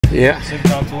Yeah. Super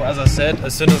comfortable. As I said,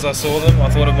 as soon as I saw them, I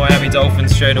thought of Miami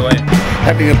Dolphins straight away.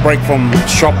 Having a break from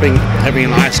shopping, having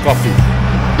an iced coffee.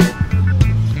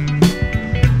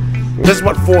 This is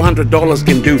what $400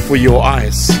 can do for your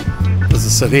eyes. As I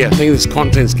said here, I think this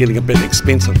content's getting a bit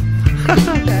expensive.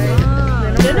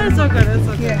 It's okay, it's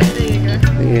okay. Yeah, there you go.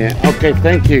 Yeah, okay,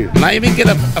 thank you. And I even get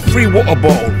a free water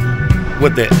bottle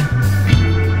with it.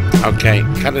 Okay,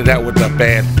 cut it out with the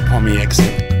bad Pommy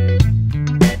accent.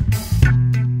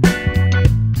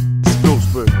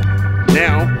 Spilsburg.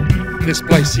 Now, this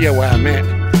place here where I'm at,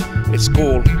 it's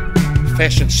called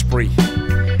Fashion Spree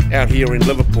out here in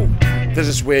Liverpool. This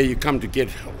is where you come to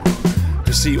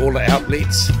see all the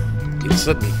outlets in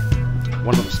Sydney.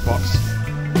 One of the spots.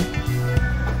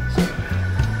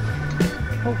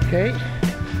 Okay.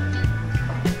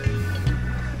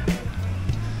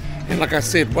 And like I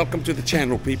said, welcome to the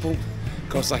channel, people,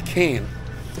 because I can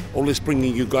always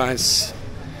bringing you guys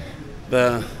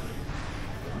the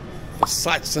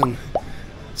sights and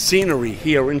scenery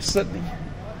here in Sydney.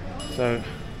 So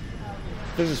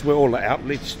this is where all the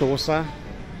outlet stores are.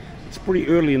 It's pretty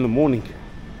early in the morning.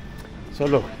 So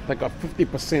look, they got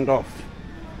 50% off.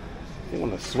 You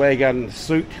want to swag out in the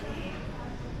suit.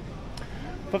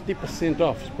 50%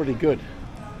 off, it's pretty good.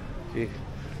 See,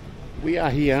 we are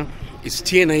here, it's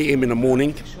 10 a.m. in the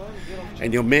morning,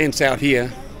 and your man's out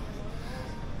here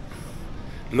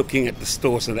looking at the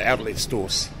stores and the outlet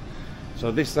stores.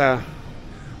 So this are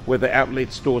where the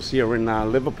outlet stores here in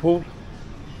Liverpool,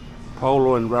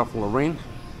 Polo and Ralph Lauren,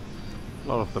 a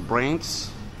lot of the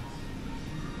brands.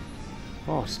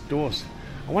 Oh, stores.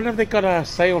 I wonder if they got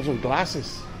sales on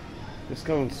glasses. Let's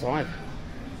go inside.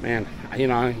 Man, you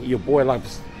know, your boy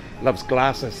loves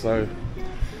glasses, so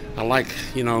I like,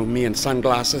 you know, me and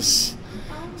sunglasses.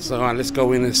 So let's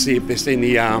go in and see if there's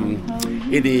any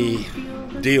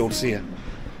deals here.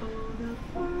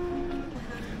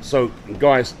 So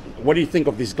guys, what do you think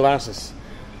of these glasses?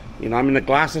 You know, I'm in a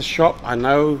glasses shop. I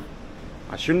know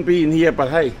I shouldn't be in here, but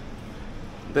hey,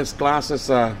 this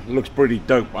glasses looks pretty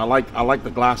dope. I like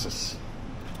the glasses.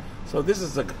 So this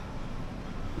is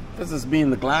me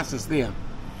in the glasses there.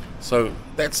 So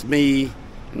that's me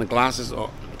in the glasses. Oh,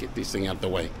 get this thing out of the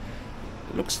way.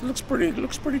 It looks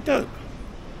pretty dope.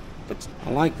 But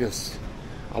I like this.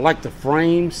 I like the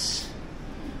frames,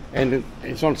 and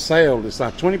it's on sale. It's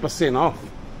 20% off.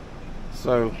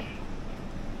 So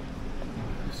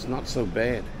it's not so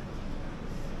bad.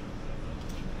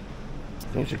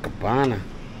 Dolce & Gabbana.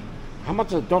 How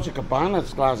much are Dolce &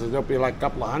 Gabbana's glasses? They'll be like a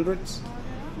couple of hundreds.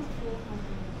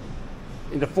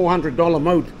 In the $400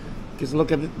 mode. Just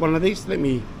look at one of these. Let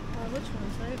me. Which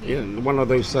one's Yeah, one of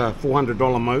those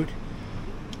 $400 mode.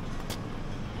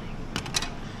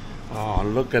 Oh,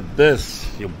 look at this,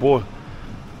 your boy.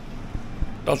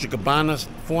 Dolce & Gabbana's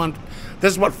 400.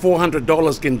 This is what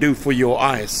 $400 can do for your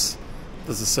eyes.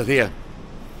 This is it here.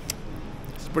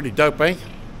 It's pretty dope, eh?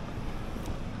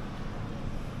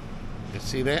 You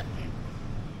see that?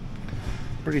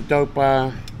 Pretty dope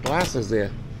glasses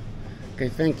there. Okay,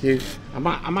 thank you. I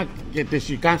might get this.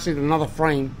 You can't see another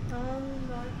frame.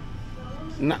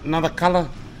 No. Another color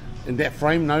in that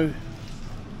frame, no?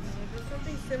 There's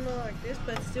something similar like this,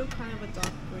 but it's still kind of a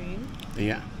dark green.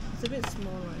 Yeah. It's a bit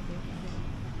smaller, I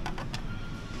think.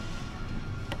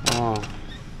 Oh.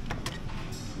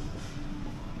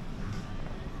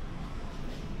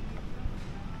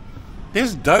 This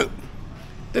is dope.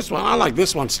 This one, I like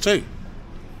this ones too.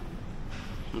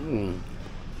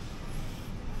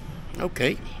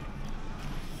 Okay.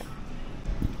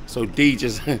 So D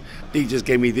just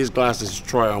gave me these glasses to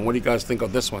try on. What do you guys think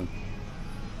of this one?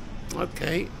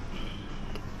 Okay.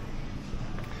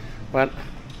 But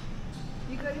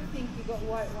You got to think, you got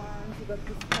white ones, you got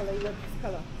this color, you got this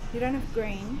color. You don't have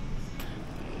green.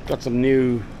 got some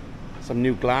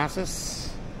new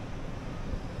glasses.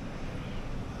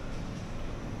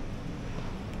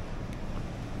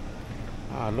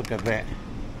 Ah, look at that.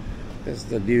 That's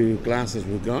the new glasses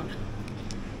we got.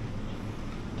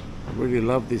 I really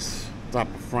love this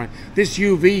type of frame. This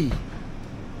UV.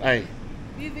 Hey.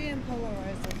 UV and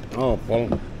polarized. Oh,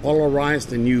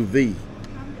 polarized and UV.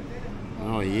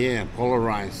 Oh yeah,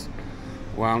 polarized.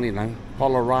 Well, you know,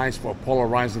 polarized for a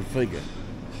polarizing figure.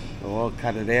 So I'll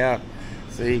cut it out.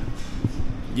 See,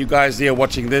 you guys there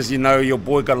watching this, you know your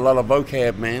boy got a lot of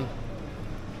vocab, man.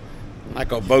 I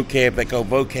got vocab, they got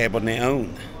vocab on their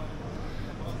own.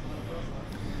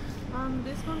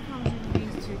 This one comes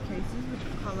in these two cases.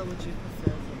 Which color would you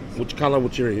prefer? Which color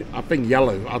would you? I think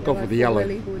yellow. I'll go for the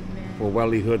yellow. For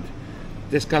welly hood.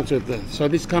 This comes with the. So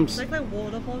this comes. It's like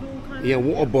water bottle kind of. Yeah,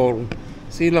 water bottle.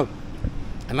 See, look,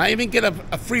 and I even get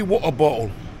a free water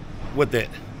bottle with it.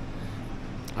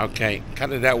 Okay,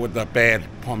 cut it out with the bad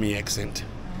Pommy accent.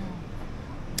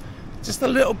 Just a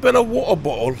little bit of water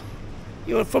bottle.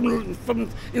 You know, from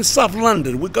in South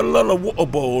London, we got a lot of water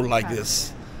bottle like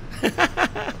this.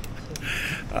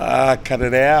 Cut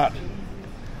it out.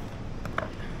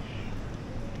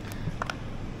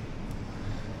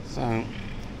 So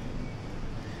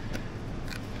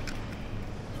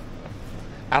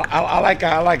I like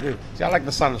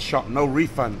the sign of the shop, no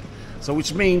refund. So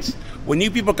which means when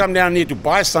new people come down here to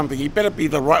buy something, you better be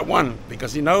the right one,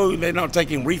 because you know they're not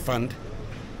taking refund.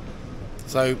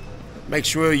 So make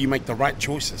sure you make the right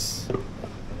choices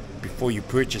before you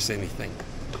purchase anything.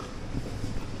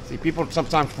 See, people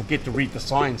sometimes forget to read the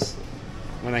signs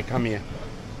when they come here.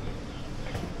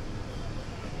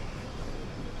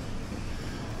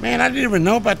 Man, I didn't even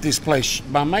know about this place.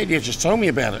 My mate here just told me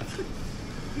about it.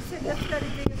 He said that's got a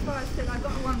DFO. I said I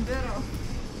got one better.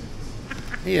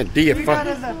 Yeah, We've DFO. got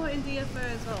a store in DFO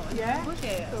as well. Yeah?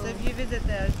 Okay, Cool. so if you visit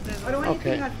there, there's I don't want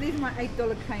Okay. anything like these are my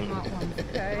 $8 Kmart ones,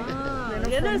 okay? Ah, They're not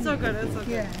yeah, from that's all here. good, that's all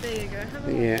good. Yeah. There you go. Have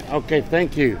a Yeah, okay,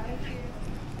 thank you.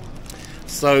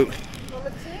 So,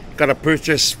 got a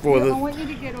purchase for I the... want you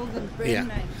to get all the brand Yeah.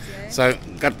 names, yeah? So,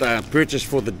 got the purchase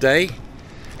for the day.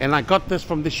 And I got this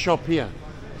from this shop here.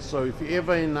 So, if you're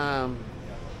ever in They have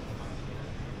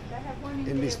one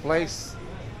this there. place,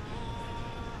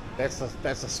 that's a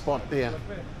spot there.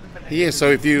 Yeah,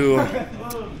 so if you're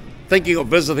thinking of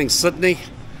visiting Sydney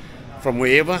from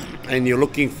wherever and you're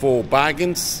looking for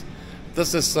bargains,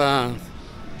 this is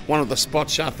one of the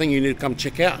spots I think you need to come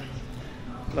check out.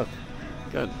 Look,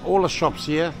 got all the shops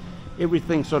here,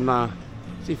 everything's on,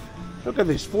 see, look at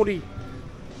this, $49,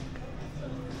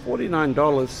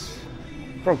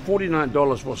 from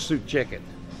 $49 for a suit jacket,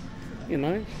 you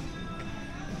know.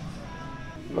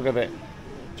 Look at that,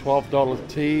 $12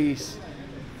 tees,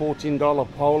 $14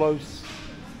 polos,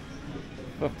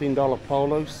 $15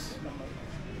 polos,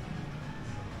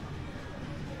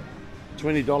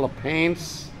 $20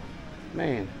 pants,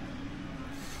 man.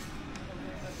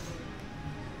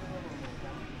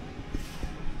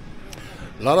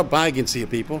 A lot of bargains here,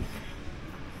 people.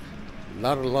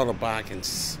 A lot of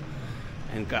bargains.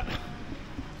 And got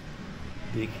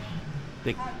big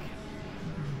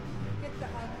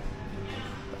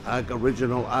Ugg,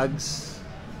 original Uggs.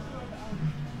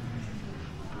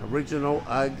 Original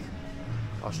Ugg,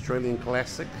 Australian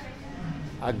classic.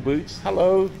 Ugg boots.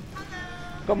 Hello.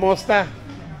 ¿Cómo está?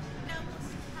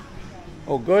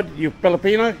 Oh, good. You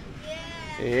Filipino?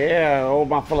 Yeah, all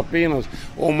my Filipinos,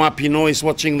 all my Pinoys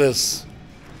watching this.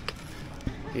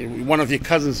 One of your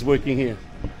cousins working here.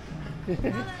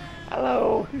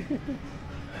 Hello.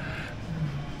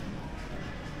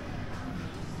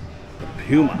 The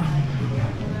Puma.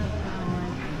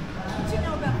 Did you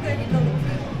know about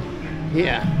 $30?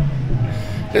 Yeah.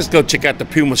 Let's go check out the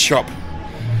Puma shop.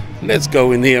 Let's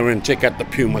go in here and check out the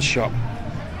Puma shop. Did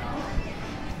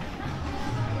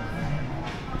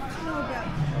you know about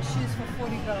shoes for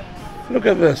 $40? Look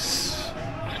at this.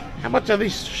 How much are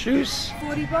these shoes?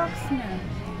 $40 now.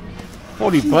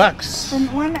 40 bucks. From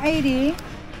 $180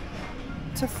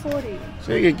 to $40.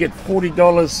 So you get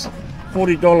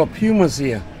 $40 Pumas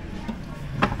here.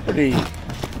 Pretty.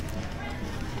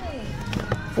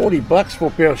 40 bucks for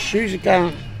a pair of shoes. You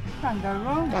can't Can't go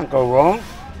wrong. go wrong.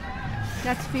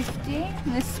 That's 50.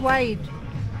 And this suede.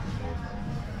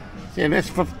 Yeah, that's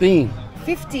 15.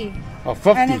 50. Oh,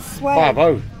 50. And it's suede.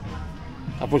 50.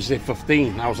 I thought you said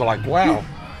 15. I was like, wow,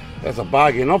 that's a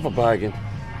bargain of a bargain.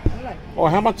 Oh,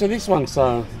 how much are these ones?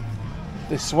 The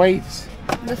suedes.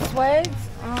 The suedes,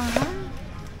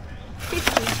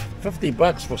 50. 50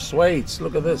 bucks for suedes.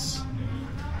 Look at this.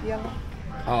 Yellow.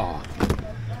 Oh,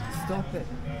 Stop it.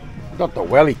 got the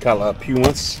welly color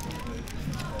Pumas.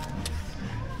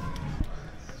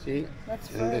 See? That's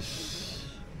And fresh. this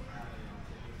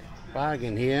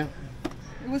bargain here.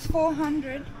 It was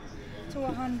 400 to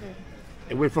 100.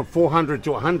 It went from 400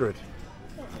 to 100.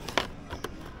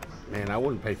 Man, I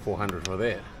wouldn't pay 400 for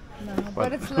that. No,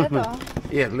 but it's leather.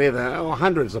 Yeah, leather. Oh,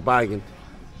 100 is a bargain.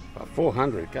 But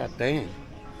 400, god damn.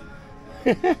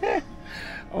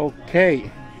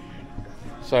 Okay.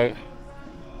 So,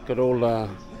 got all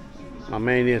my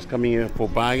manias coming here for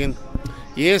bargain.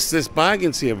 Yes, there's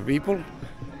bargains here, people.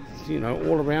 You know,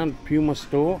 all around Puma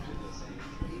store.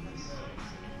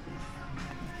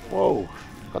 Whoa,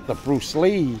 got the Bruce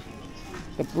Lee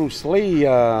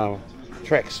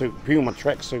tracksuit, Puma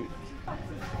tracksuit.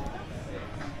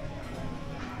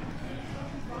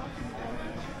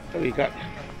 So we got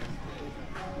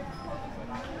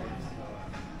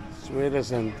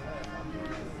sweaters and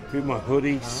Puma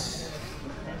hoodies.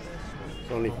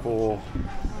 It's only for,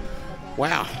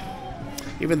 wow,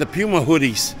 even the Puma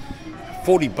hoodies,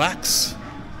 $40.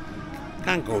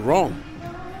 Can't go wrong.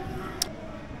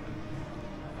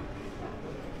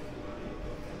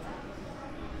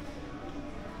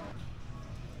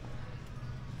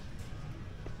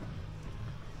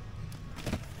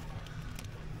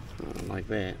 Like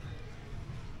that.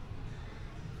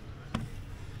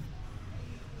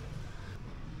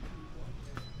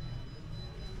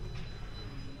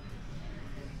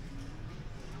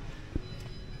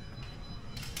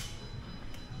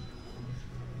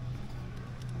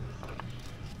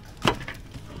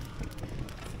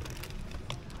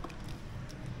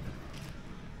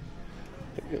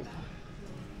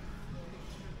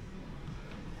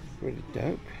 Really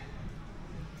dope.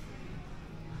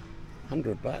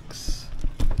 $100.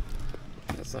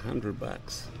 That's $100.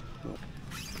 Some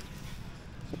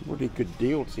really good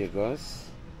deals here, guys.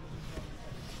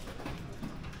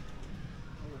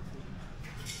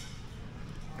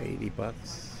 $80.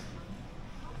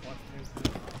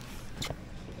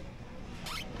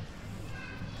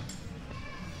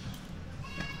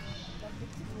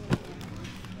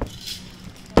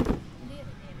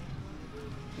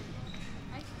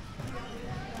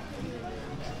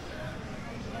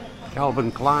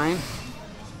 Calvin Klein.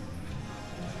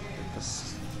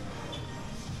 This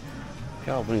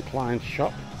Calvin Klein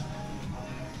shop.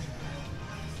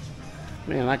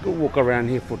 Man, I could walk around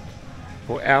here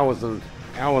for hours and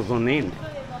hours on end.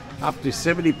 Up to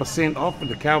 70% off in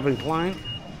the Calvin Klein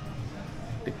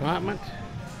department.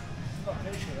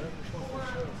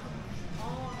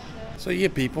 So yeah,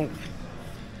 people,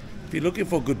 if you're looking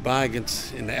for good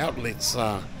bargains in the outlets,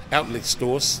 outlet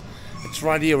stores, it's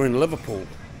right here in Liverpool.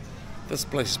 This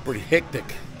place is pretty hectic.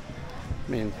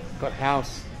 Man, got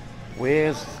house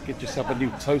wares. Get yourself a new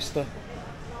toaster.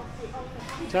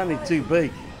 It's only too big.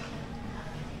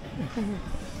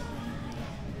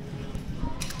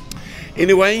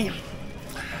 Anyway,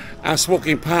 I was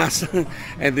walking past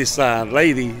and this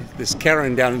lady, this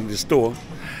Karen down in the store,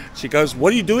 she goes,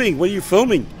 "What are you doing? What are you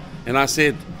filming?" And I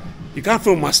said, "You can't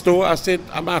film my store." I said,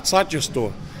 "I'm outside your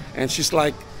store." And she's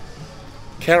like,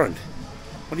 "Karen,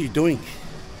 what are you doing?"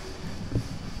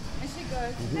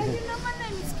 How do you know my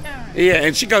name is Karen? Yeah,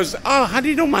 and she goes, "Oh, how do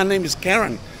you know my name is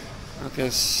Karen?" I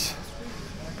guess,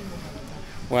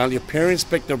 well, your parents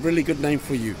picked a really good name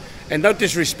for you. And no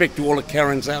disrespect to all the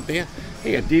Karens out there.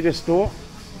 Hey, Adidas store.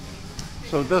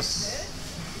 So this,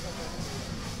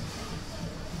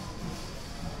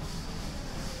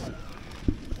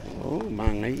 oh,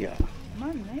 Mangaya.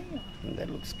 That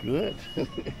looks good.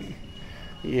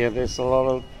 Yeah, there's a lot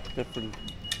of different.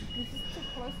 This is too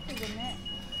close to the net.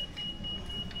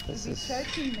 This It's is.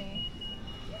 choking me.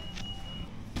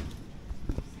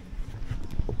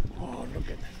 Oh, look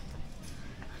at that.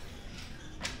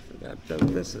 Look how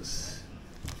dope this is.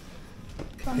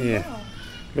 Yeah.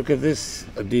 Look at this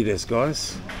Adidas,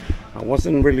 guys. I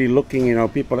wasn't really looking, you know,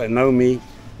 people that know me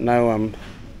know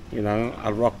you know,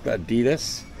 I rock the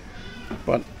Adidas.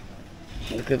 But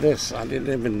look at this. I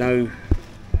didn't even know.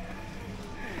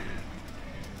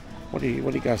 What do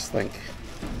you guys think?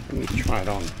 Let me try it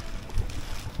on.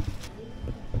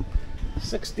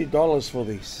 $60 for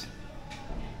these.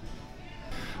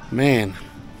 Man,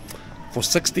 for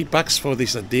 $60 for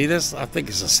these Adidas, I think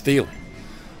it's a steal.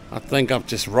 I think I've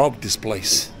just robbed this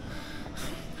place.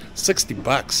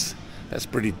 $60. That's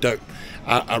pretty dope.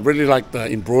 I really like the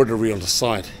embroidery on the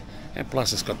side. And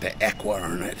plus it's got the aqua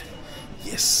on it.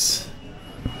 Yes.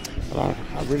 But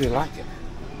I really like it.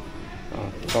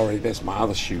 Oh, sorry, that's my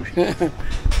other shoe.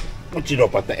 What you know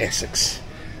about the Essex?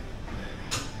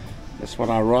 That's what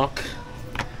I rock.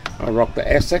 I rock the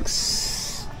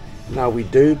Essex. Now we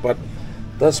do, but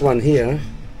this one here,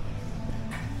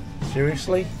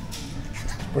 seriously,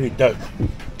 pretty dope.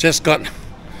 Just got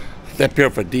that pair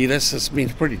of Adidas. It's been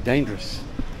pretty dangerous.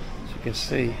 As you can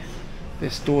see,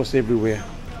 there's stores everywhere.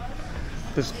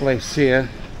 This place here,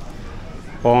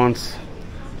 Barnes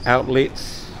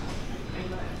outlets.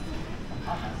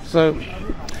 So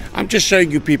I'm just showing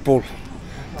you people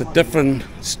the different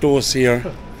stores here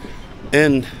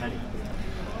in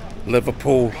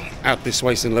Liverpool, out this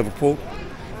way in Liverpool.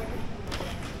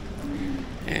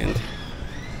 And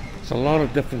there's a lot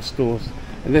of different stores.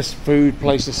 And there's food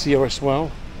places here as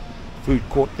well. Food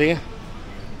court there.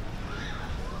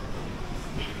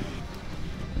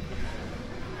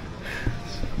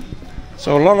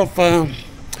 So a lot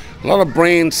of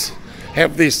brands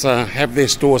have this have their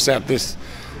stores out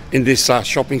in this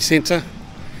shopping centre.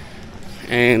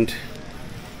 And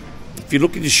if you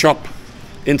look at the shop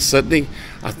in Sydney,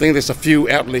 I think there's a few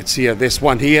outlets here. There's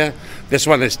one here. This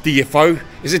one is DFO.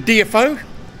 Is it DFO?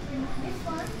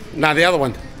 No, the other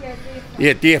one.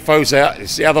 Yeah, DFO's out.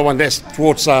 It's the other one that's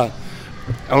towards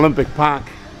Olympic Park.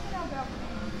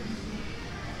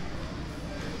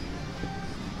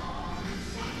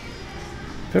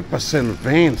 %%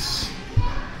 Vans.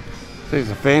 There's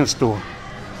a van store.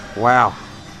 Wow.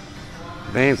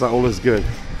 Vans are always good.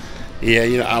 Yeah,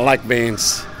 you know, I like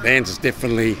Vans. Vans is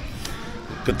definitely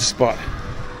a good spot.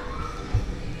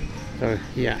 So,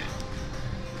 yeah.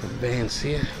 The Vans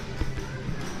here.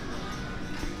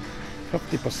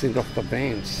 50% off the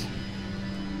Vans.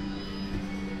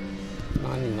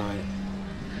 99.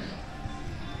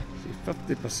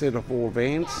 See, 50% off all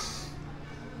Vans.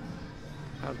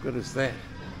 How good is that?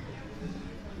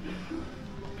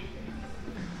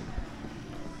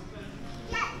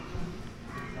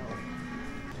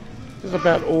 Just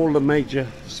about all the major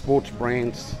sports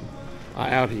brands are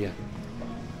out here.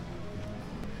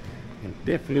 And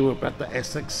definitely we're about the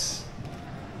Essex.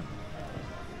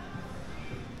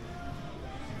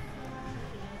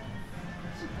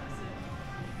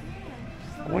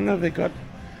 I wonder if they got,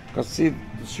 because see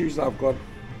the shoes I've got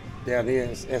down here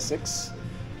is Essex.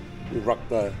 We rock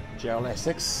the gel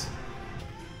Essex.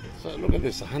 So look at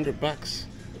this, $100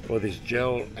 for this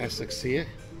gel Essex here.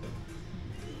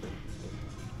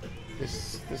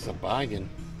 This is a bargain.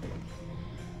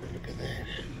 Look at that,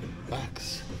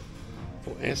 bucks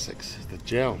for Essex, the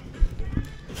gel.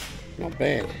 Not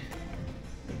bad.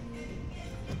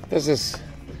 This is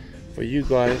for you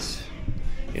guys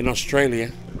in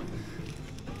Australia.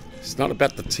 It's not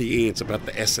about the TE, it's about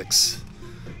the Essex.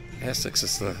 Essex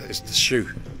is the shoe.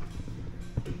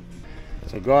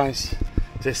 So guys,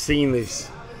 just seeing these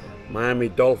Miami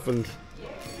Dolphin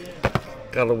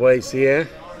colorways here.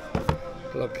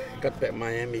 Look, got that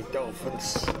Miami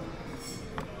Dolphins.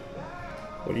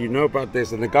 What do you know about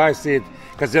this? And the guy said,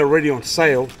 because they're already on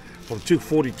sale from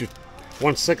 $240 to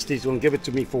 $160, he's gonna give it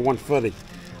to me for $130.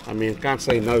 I mean, can't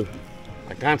say no.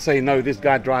 I can't say no. This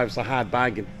guy drives a hard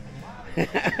bargain.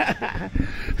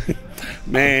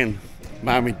 Man,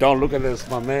 Miami Dolphin, look at this,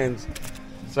 my man.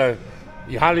 So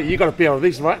you got a pair of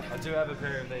these, right? I do have a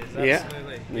pair of these, Yeah.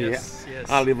 absolutely. Yeah. Yes, yes.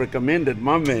 Highly recommended,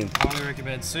 my man. Highly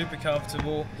recommend. Super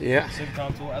comfortable. Yeah. Super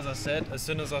comfortable. As I said, as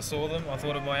soon as I saw them, I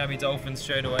thought of Miami Dolphins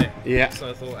straight away. Yeah. So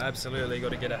I thought, absolutely,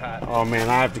 got to get a hat. Oh man,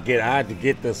 I had to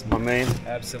get this, my man.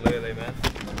 Absolutely, man.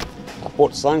 I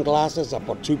bought sunglasses, I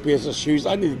bought 2 pairs of shoes.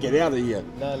 I need to get out of here.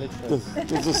 No, literally.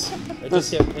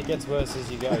 It It gets worse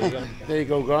as you go. There you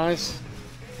go, guys.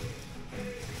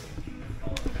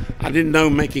 I didn't know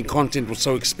making content was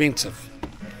so expensive.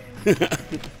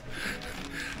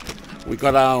 We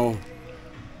got our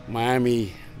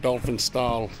Miami Dolphin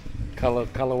style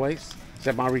colorways. Is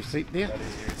that my receipt there? That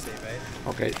is your receipt, mate.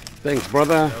 Okay, thanks,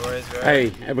 brother. No worries, bro. Hey,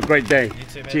 have a great day. You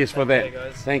too, man. Cheers for Have a that. good day,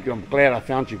 guys. Thank you. I'm glad I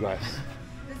found you guys.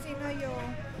 Does he know your...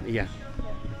 Yeah.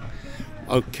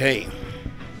 Okay.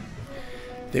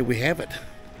 There we have it.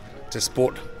 Just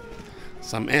bought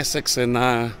some Essex and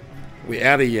we're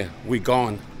out of here. We're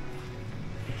gone.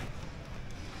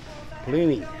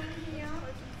 Plenty.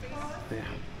 Yeah.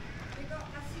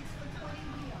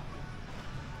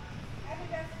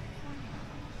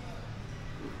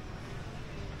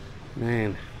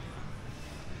 Man.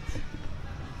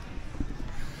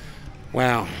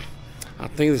 Wow. I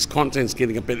think this content's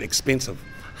getting a bit expensive.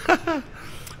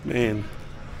 Man.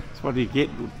 So what do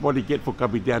you get for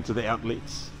coming down to the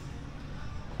outlets?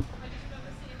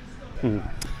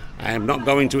 I am not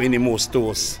going to any more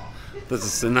stores. This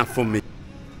is enough for me.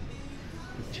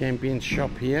 Champion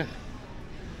shop here.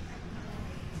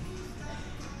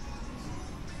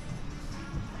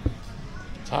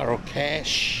 Taro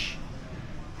Cash.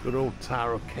 Good old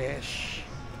Taro Cash.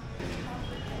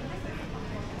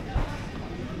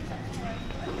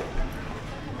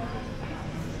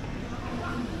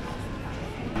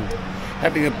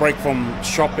 Having a break from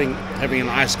shopping, having an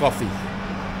iced coffee.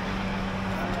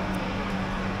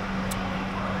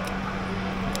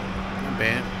 Not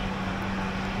bad.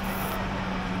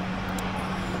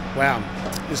 Wow,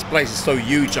 this place is so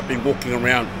huge. I've been walking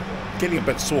around, getting a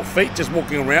bit sore feet, just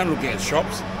walking around looking at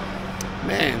shops.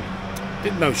 Man,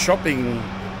 didn't know shopping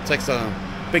takes a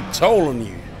big toll on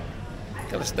you.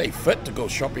 Gotta stay fit to go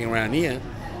shopping around here.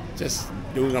 Just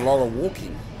doing a lot of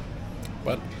walking.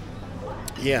 But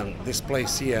yeah, this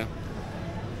place here,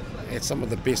 it's some of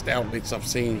the best outlets I've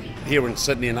seen here in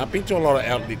Sydney, and I've been to a lot of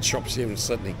outlet shops here in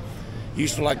Sydney.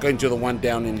 Used to like going to the one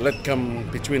down in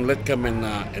Lidcombe, between Lidcombe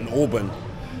and Auburn,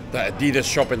 the Adidas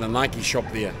shop and the Nike shop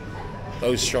there.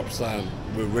 Those shops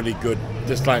were really good.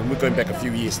 Just like we're going back a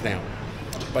few years now.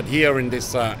 But here in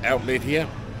this outlet here,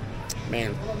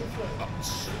 man,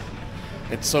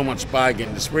 it's so much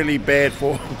bargain. It's really bad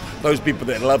for those people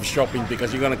that love shopping,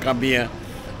 because you're going to come here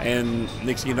and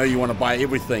next thing you know, you want to buy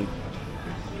everything.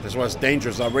 That's why it's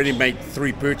dangerous. I already made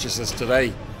 3 purchases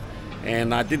today,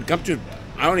 and I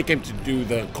only came to do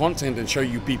the content and show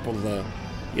you people the,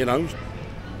 you know,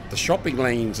 the shopping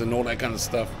lanes and all that kind of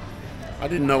stuff. I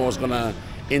didn't know I was gonna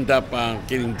end up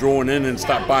getting drawn in and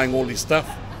start buying all this stuff.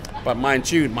 But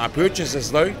mind you, my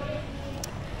purchases though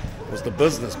was the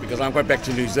business, because I'm going back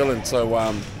to New Zealand, so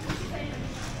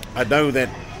I know that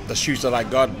the shoes that I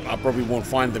got, I probably won't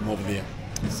find them over there.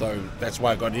 So that's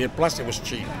why I got here. Plus it was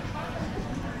cheap.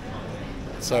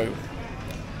 So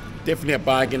definitely a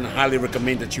bargain. Highly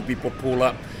recommend that you people pull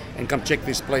up and come check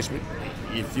this place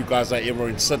if you guys are ever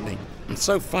in Sydney. And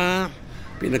so far,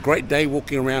 been a great day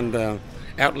walking around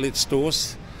outlet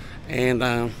stores, and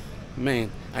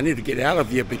man, I need to get out of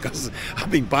here because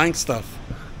I've been buying stuff.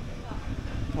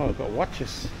 Oh, I've got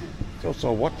watches. It's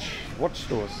also watch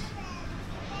stores.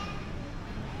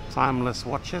 Timeless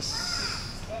watches.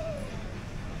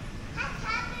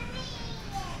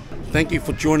 Thank you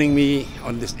for joining me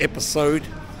on this episode,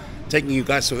 taking you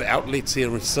guys to the outlets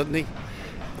here in Sydney.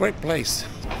 Great place.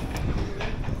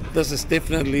 This is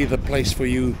definitely the place for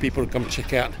you people to come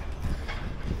check out.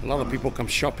 A lot of people come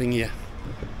shopping here.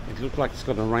 It looks like it's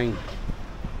going to rain.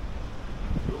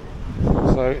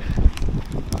 So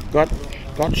I've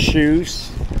got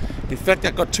shoes. In fact,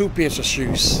 I got 2 pairs of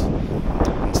shoes.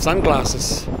 And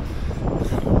sunglasses.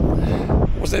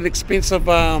 Was an expensive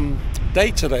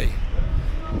day today,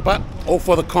 but all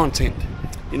for the content.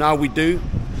 You know how we do.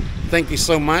 Thank you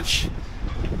so much.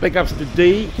 Big ups to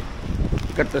D.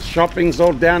 Got the shoppings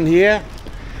all down here.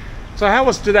 So how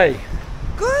was today?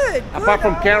 Good. Apart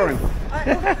from Karen.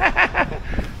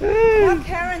 My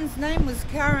Karen's name was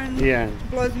Karen. Yeah.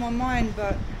 Blows my mind,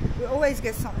 but we always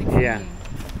get something from Yeah. you.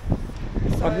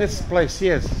 But this place,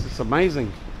 yes, it's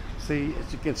amazing. See,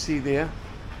 as you can see there,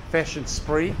 Fashion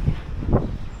Spree.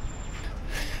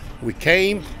 We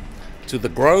came to the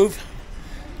Grove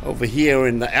over here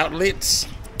in the outlets,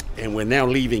 and we're now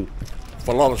leaving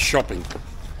for a lot of shopping.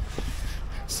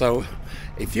 So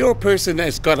if you're a person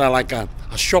that's got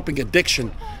a shopping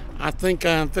addiction, I think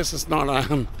this is not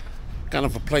kind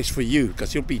of a place for you,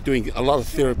 because you'll be doing a lot of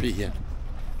therapy here.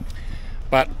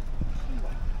 But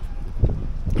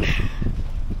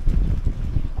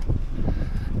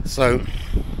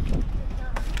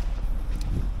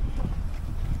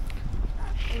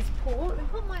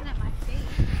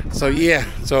so yeah,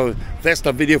 so that's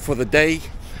the video for the day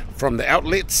from the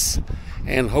outlets,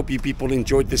 and hope you people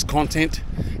enjoyed this content.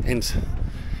 And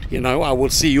you know, I will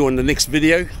see you in the next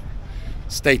video.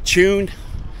 Stay tuned.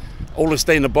 Always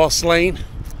stay in the boss lane.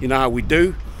 You know how we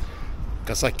do,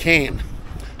 because I can.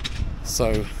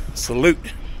 So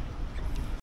salute.